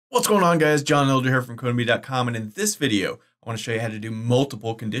What's going on, guys? John Elder here from Codemy.com, and in this video, I want to show you how to do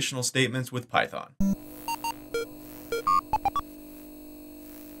multiple conditional statements with Python. All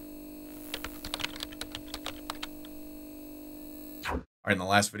right, in the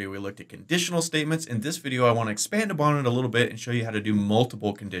last video, we looked at conditional statements. In this video, I want to expand upon it a little bit and show you how to do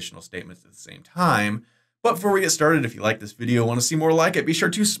multiple conditional statements at the same time. But before we get started, if you like this video, want to see more like it, be sure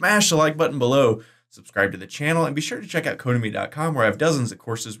to smash the like button below. Subscribe to the channel, and be sure to check out Codemy.com, where I have dozens of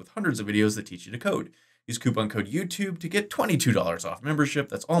courses with hundreds of videos that teach you to code. Use coupon code YouTube to get $22 off membership.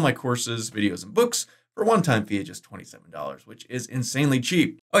 That's all my courses, videos, and books for a one-time fee of just $27, which is insanely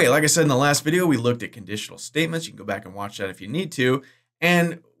cheap. Okay, like I said in the last video, we looked at conditional statements. You can go back and watch that if you need to.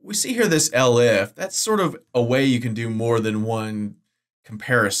 And we see here this elif. That's sort of a way you can do more than one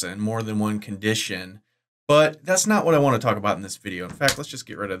comparison, more than one condition. But that's not what I want to talk about in this video. In fact, let's just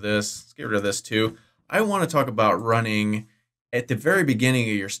get rid of this. Let's get rid of this too. I want to talk about running at the very beginning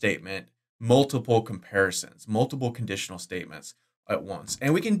of your statement multiple comparisons, multiple conditional statements at once.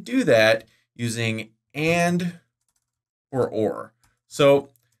 And we can do that using and or. So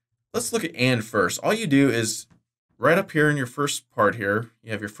let's look at and first. All you do is right up here in your first part here,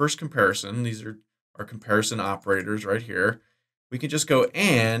 you have your first comparison. These are our comparison operators right here. We can just go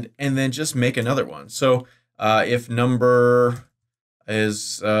and then just make another one. So if number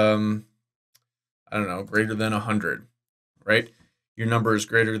is, I don't know, greater than 100, right? Your number is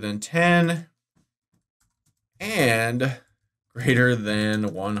greater than 10 and greater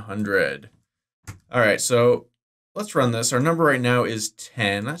than 100. All right, so let's run this. Our number right now is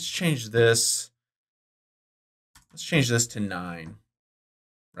 10. Let's change this. Let's change this to 9,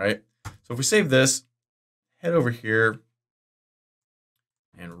 right? So if we save this, head over here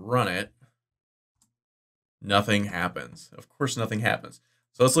and run it, nothing happens. Of course, nothing happens.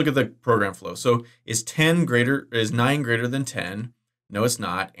 So let's look at the program flow. So is 9 greater than 10? No, it's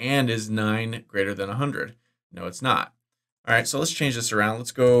not. And is 9 greater than 100? No, it's not. All right, so let's change this around.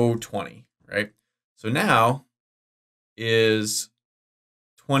 Let's go 20, right? So now, is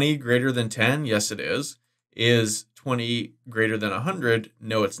 20 greater than 10? Yes, it is. Is 20 greater than 100?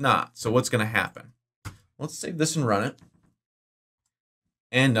 No, it's not. So what's going to happen? Let's save this and run it.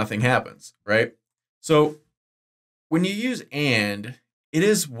 And nothing happens, right? So when you use and, it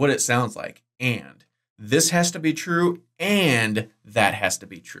is what it sounds like. And this has to be true, and that has to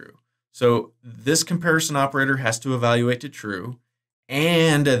be true. So this comparison operator has to evaluate to true,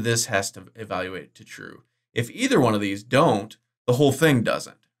 and this has to evaluate to true. If either one of these don't, the whole thing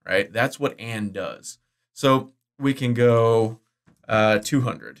doesn't, right? That's what and does. So we can go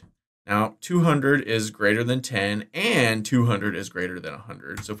 200. Now, 200 is greater than 10, and 200 is greater than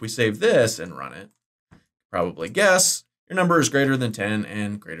 100. So if we save this and run it, probably guess your number is greater than 10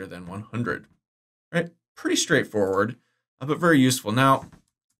 and greater than 100, right? Pretty straightforward, but very useful. Now,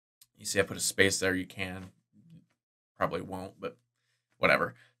 you see I put a space there. You can, probably won't, but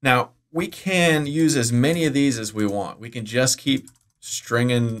whatever. Now, we can use as many of these as we want. We can just keep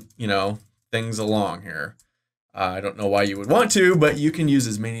stringing, things along here. I don't know why you would want to, but you can use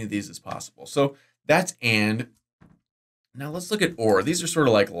as many of these as possible. So that's and. Now let's look at or. These are sort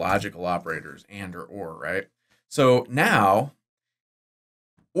of like logical operators, and or, right? So now,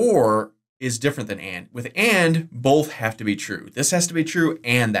 or is different than and. With and, both have to be true. This has to be true,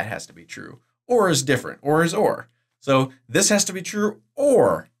 and that has to be true. Or is different. Or is or. So this has to be true,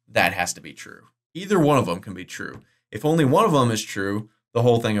 or that has to be true. Either one of them can be true. If only one of them is true, the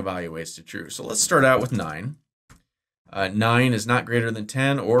whole thing evaluates to true. So let's start out with 9. 9 is not greater than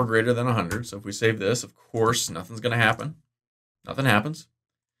 10 or greater than 100. So if we save this, of course, nothing's going to happen. Nothing happens.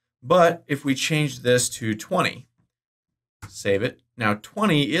 But if we change this to 20, save it. Now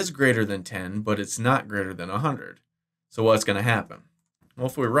 20 is greater than 10, but it's not greater than 100. So what's going to happen? Well,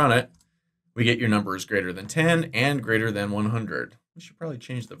 if we run it, we get your number is greater than 10 and greater than 100. We should probably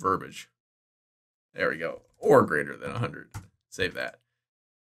change the verbiage. There we go. Or greater than 100. Save that.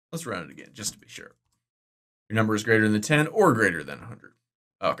 Let's run it again just to be sure. Your number is greater than 10 or greater than 100.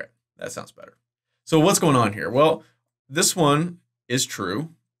 Okay, that sounds better. So what's going on here? Well, this one is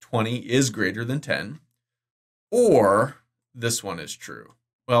true. 20 is greater than 10. Or this one is true.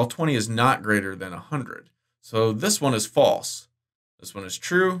 Well, 20 is not greater than 100. So this one is false. This one is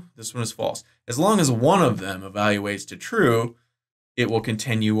true. This one is false. As long as one of them evaluates to true, it will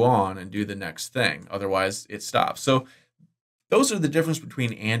continue on and do the next thing. Otherwise, it stops. So those are the difference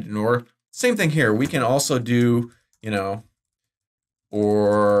between and or. Same thing here. We can also do,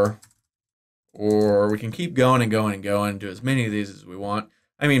 or we can keep going and going and going, do as many of these as we want.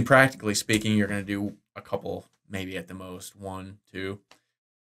 I mean, practically speaking, you're going to do a couple, maybe at the most, 1, 2,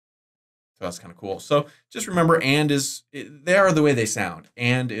 So that's kind of cool. So just remember, they are the way they sound.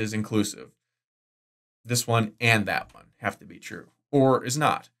 And is inclusive. This one and that one have to be true. Or is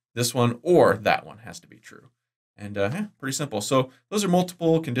not. This one or that one has to be true. And pretty simple. So those are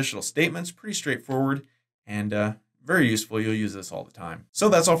multiple conditional statements. Pretty straightforward and very useful. You'll use this all the time. So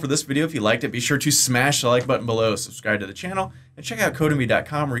that's all for this video. If you liked it, be sure to smash the like button below, subscribe to the channel, and check out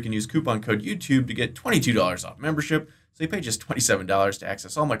Codemy.com where you can use coupon code YouTube to get $22 off membership. So you pay just $27 to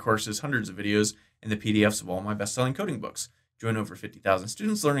access all my courses, hundreds of videos, and the PDFs of all my best-selling coding books. Join over 50,000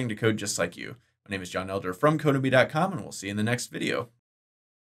 students learning to code just like you. My name is John Elder from Codemy.com, and we'll see you in the next video.